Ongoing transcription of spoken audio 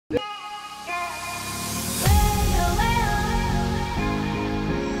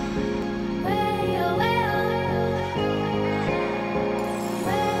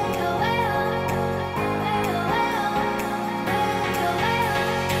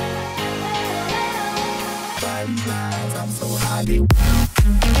I'm so happy.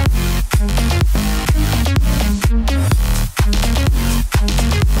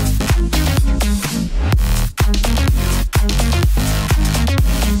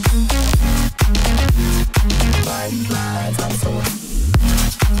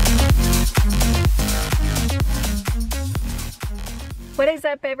 What is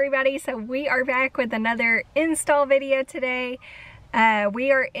up, everybody? So we are back with another install video today.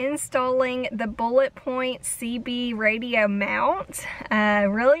 We are installing the Bulletpoint CB radio mount.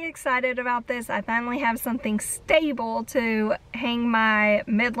 Really excited about this. I finally have something stable to hang my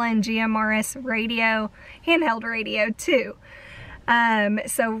Midland GMRS radio, handheld radio to.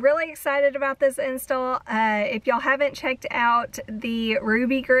 So really excited about this install. If y'all haven't checked out the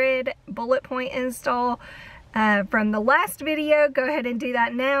Ruby Grid Bulletpoint install from the last video, go ahead and do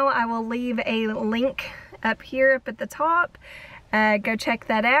that now. I will leave a link up here up at the top. Go check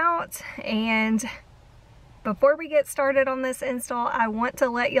that out. And before we get started on this install, I want to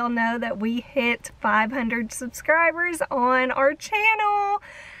let y'all know that we hit 500 subscribers on our channel.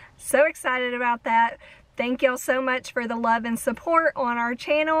 So excited about that. Thank y'all so much for the love and support on our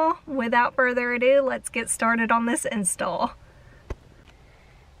channel. Without further ado, let's get started on this install.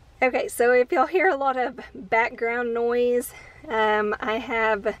 Okay, so if y'all hear a lot of background noise, I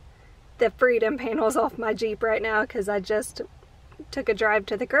have the Freedom panels off my Jeep right now because I just took a drive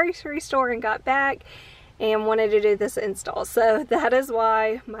to the grocery store and got back and wanted to do this install. So that is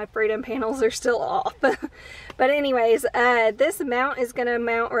why my Freedom panels are still off. But anyways, this mount is going to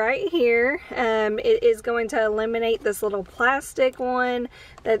mount right here. It is going to eliminate this little plastic one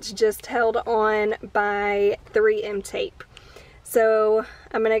that's just held on by 3M tape. So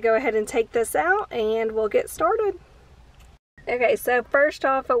I'm going to go ahead and take this out and we'll get started. Okay, so first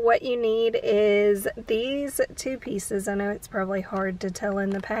off, what you need is these two pieces. I know it's probably hard to tell in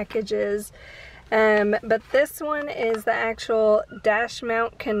the packages, but this one is the actual dash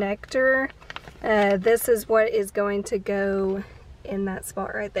mount connector. This is what is going to go in that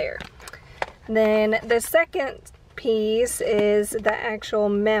spot right there. Then the second piece is the actual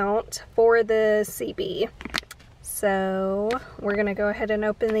mount for the CB. So we're going to go ahead and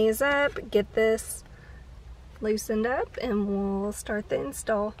open these up, get this loosened up, and we'll start the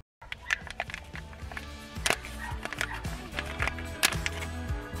install.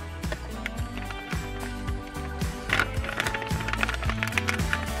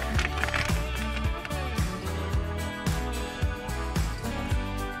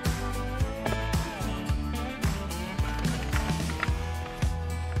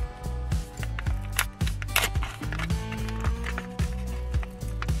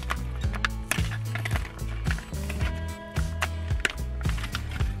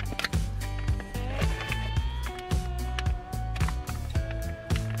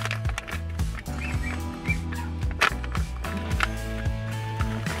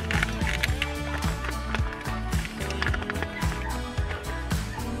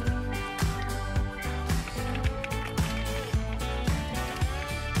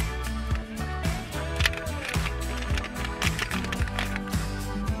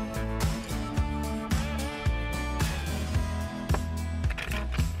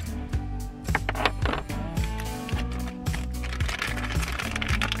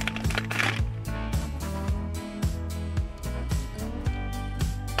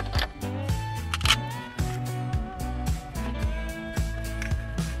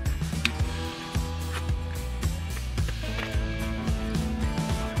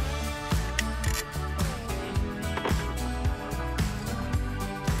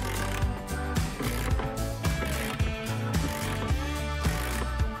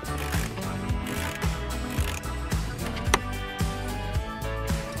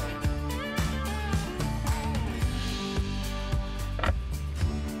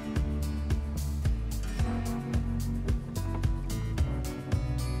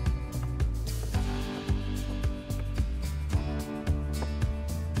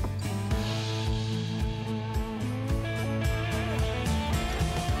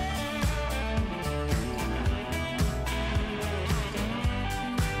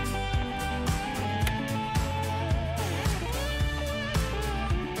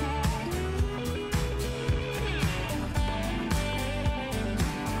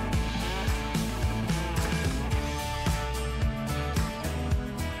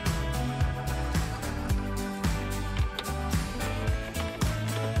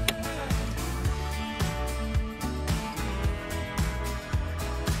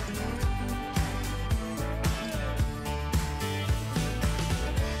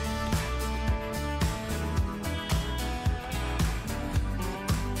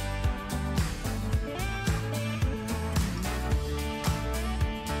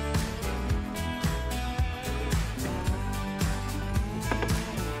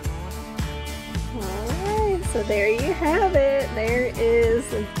 So there you have it. There is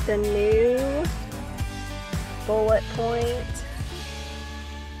the new Bulletpoint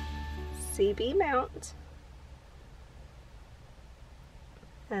CB mount.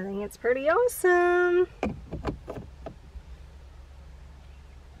 I think it's pretty awesome.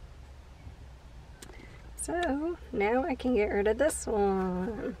 So now I can get rid of this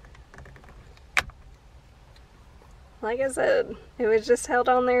one. Like I said, it was just held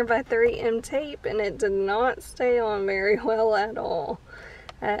on there by 3M tape and it did not stay on very well at all.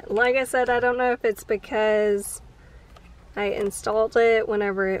 Like I said, I don't know if it's because I installed it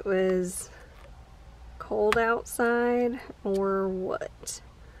whenever it was cold outside or what.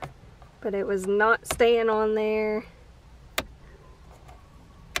 But it was not staying on there.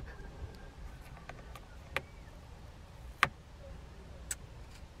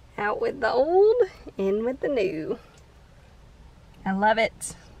 Out with the old, in with the new. I love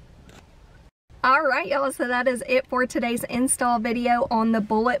it. Alright y'all, so that is it for today's install video on the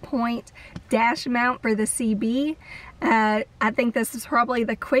Bulletpoint dash mount for the CB. I think this is probably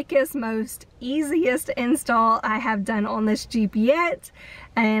the quickest, most easiest install I have done on this Jeep yet,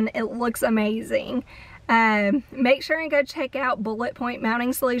 and it looks amazing. Make sure and go check out Bulletpoint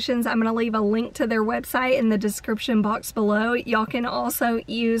Mounting Solutions. I'm going to leave a link to their website in the description box below. Y'all can also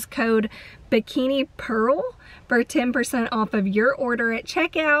use code Bikini Pearl for 10% off of your order at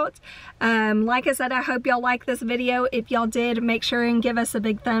checkout. Like I said, I hope y'all like this video. If y'all did, make sure and give us a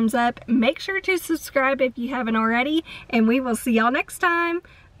big thumbs up. Make sure to subscribe if you haven't already, and we will see y'all next time.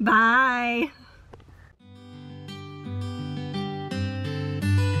 Bye.